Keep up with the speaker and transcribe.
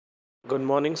Good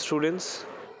morning, students.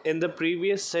 In the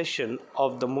previous session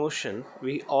of the motion,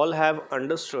 we all have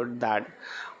understood that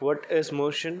what is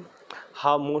motion,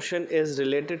 how motion is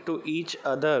related to each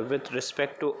other with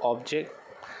respect to object,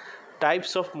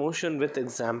 types of motion with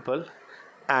example,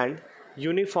 and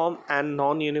uniform and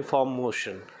non-uniform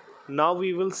motion. Now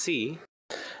we will see.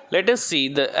 Let us see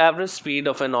the average speed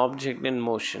of an object in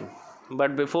motion.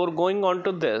 But before going on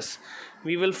to this,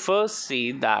 we will first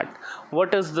see that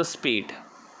what is the speed.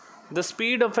 The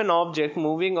speed of an object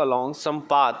moving along some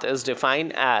path is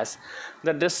defined as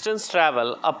the distance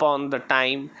traveled upon the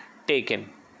time taken.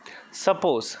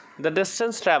 Suppose the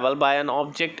distance traveled by an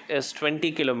object is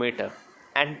 20 km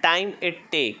and time it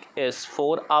take is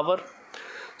 4 hour.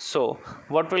 So,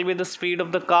 what will be the speed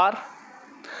of the car?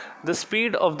 The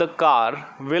speed of the car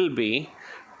will be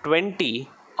 20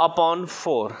 upon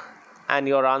 4 and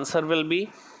your answer will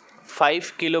be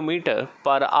 5 km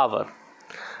per hour.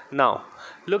 Now,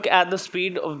 look at the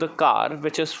speed of the car,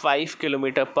 which is 5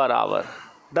 km per hour.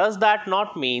 Does that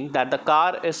not mean that the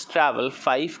car is travel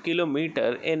 5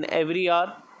 km in every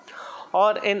hour?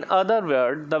 Or in other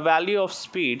words, the value of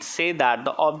speed say that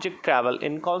the object travel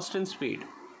in constant speed.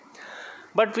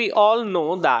 But we all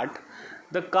know that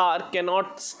the car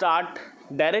cannot start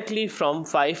directly from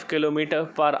 5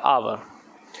 km per hour.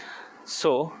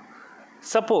 So,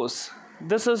 suppose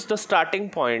this is the starting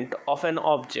point of an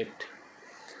object,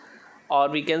 or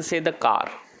we can say the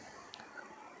car.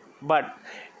 But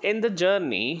in the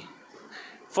journey,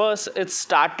 first it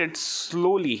started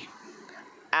slowly,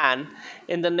 and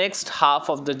in the next half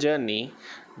of the journey,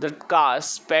 the car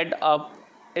sped up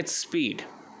its speed.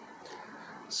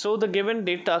 So the given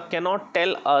data cannot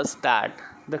tell us that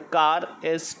the car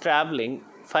is traveling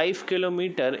 5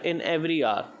 km in every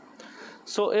hour.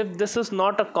 So if this is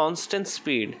not a constant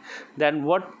speed, then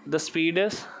what the speed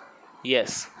is?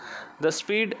 Yes, the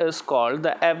speed is called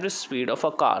the average speed of a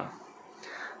car.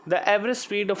 The average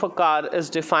speed of a car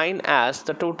is defined as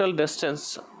the total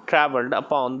distance traveled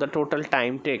upon the total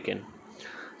time taken.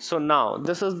 So now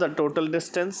this is the total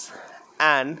distance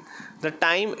and the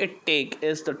time it take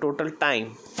is the total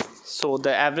time. So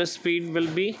the average speed will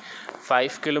be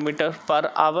 5 km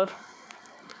per hour.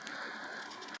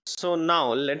 So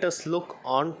now let us look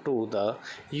on to the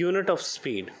unit of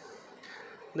speed.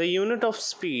 The unit of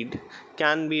speed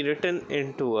can be written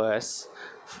into as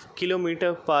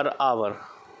kilometer per hour,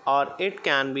 or it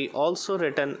can be also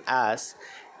written as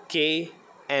kmph.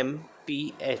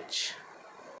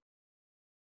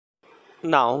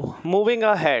 Now, moving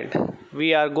ahead,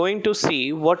 we are going to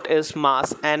see what is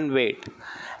mass and weight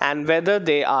and whether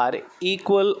they are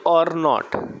equal or not.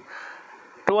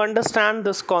 To understand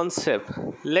this concept,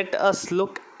 let us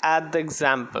look at the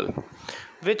example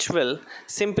which will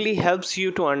simply helps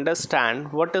you to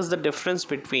understand what is the difference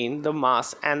between the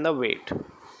mass and the weight.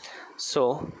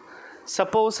 So,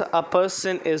 suppose a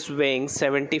person is weighing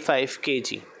 75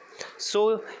 kg.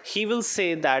 So, he will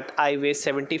say that I weigh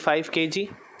 75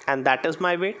 kg and that is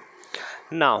my weight.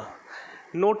 Now,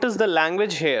 notice the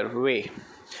language here, weigh,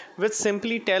 which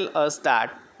simply tell us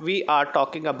that we are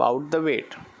talking about the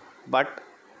weight. But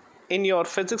in your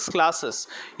physics classes,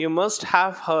 you must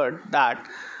have heard that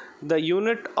the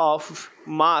unit of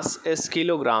mass is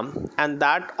kilogram and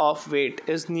that of weight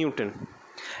is Newton.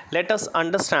 Let us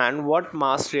understand what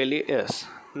mass really is.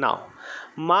 Now,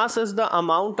 mass is the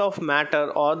amount of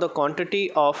matter or the quantity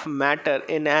of matter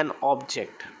in an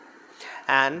object,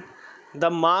 and the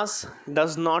mass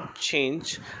does not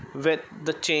change with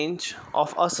the change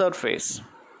of a surface.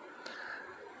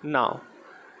 Now,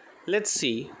 let's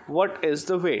see what is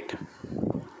the weight.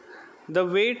 The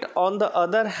weight, on the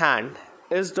other hand,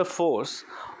 is the force,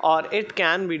 or it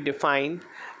can be defined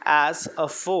as a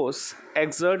force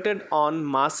exerted on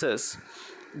masses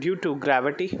due to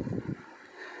gravity.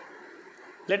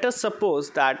 Let us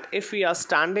suppose that if we are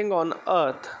standing on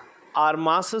earth, our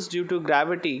masses due to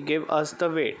gravity give us the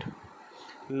weight.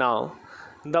 Now,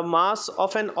 the mass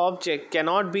of an object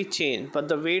cannot be changed, but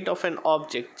the weight of an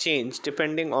object change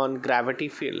depending on gravity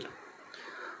field.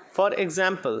 For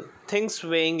example, things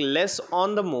weighing less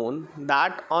on the moon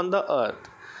than on the earth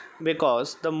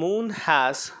because the moon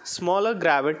has smaller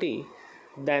gravity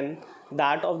than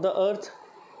that of the earth.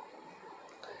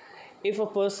 If a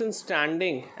person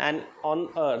standing and on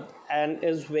earth and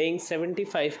is weighing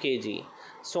 75 kg,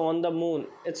 so on the moon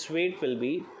its weight will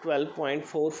be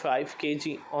 12.45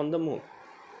 kg on the moon.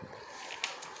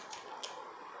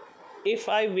 If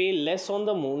I weigh less on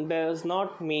the moon does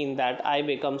not mean that I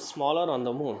become smaller on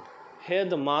the moon. Here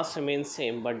the mass remains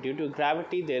same, but due to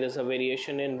gravity there is a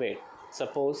variation in weight.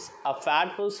 Suppose a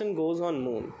fat person goes on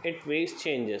moon, its weight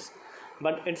changes,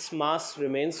 but its mass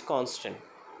remains constant.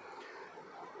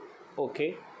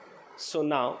 Okay, so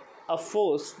now a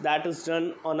force that is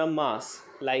done on a mass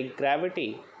like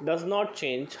gravity does not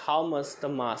change how much the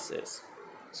mass is.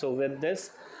 So, with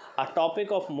this, our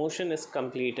topic of motion is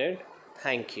completed.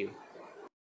 Thank you.